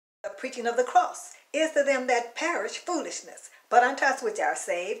preaching of the cross is to them that perish foolishness, but unto us which are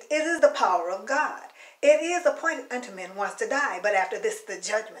saved, it is the power of God. It is appointed unto men once to die, but after this the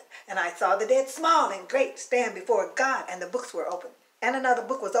judgment. And I saw the dead, small and great, stand before God, and the books were opened. And another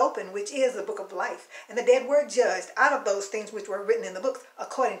book was opened, which is the book of life. And the dead were judged out of those things which were written in the books,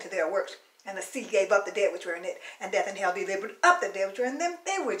 according to their works. And the sea gave up the dead which were in it, and death and hell delivered up the dead which were in them.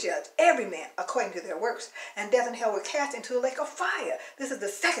 They were judged, every man according to their works. And death and hell were cast into the lake of fire. This is the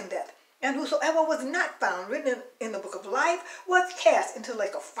second death. And whosoever was not found written in the book of life was cast into the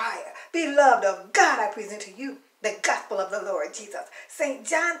lake of fire. Beloved of God, I present to you the gospel of the Lord Jesus. St.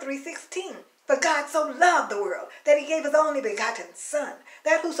 John 3:16. For God so loved the world that he gave his only begotten Son,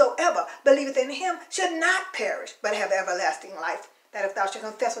 that whosoever believeth in him should not perish, but have everlasting life. That if thou shalt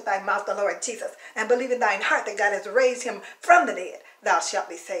confess with thy mouth the Lord Jesus, and believe in thine heart that God has raised him from the dead, thou shalt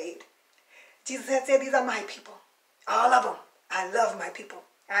be saved. Jesus had said, these are my people. All of them. I love my people.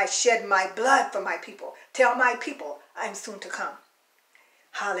 I shed my blood for my people. Tell my people I am soon to come.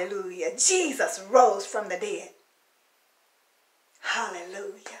 Hallelujah. Jesus rose from the dead.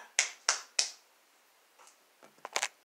 Hallelujah.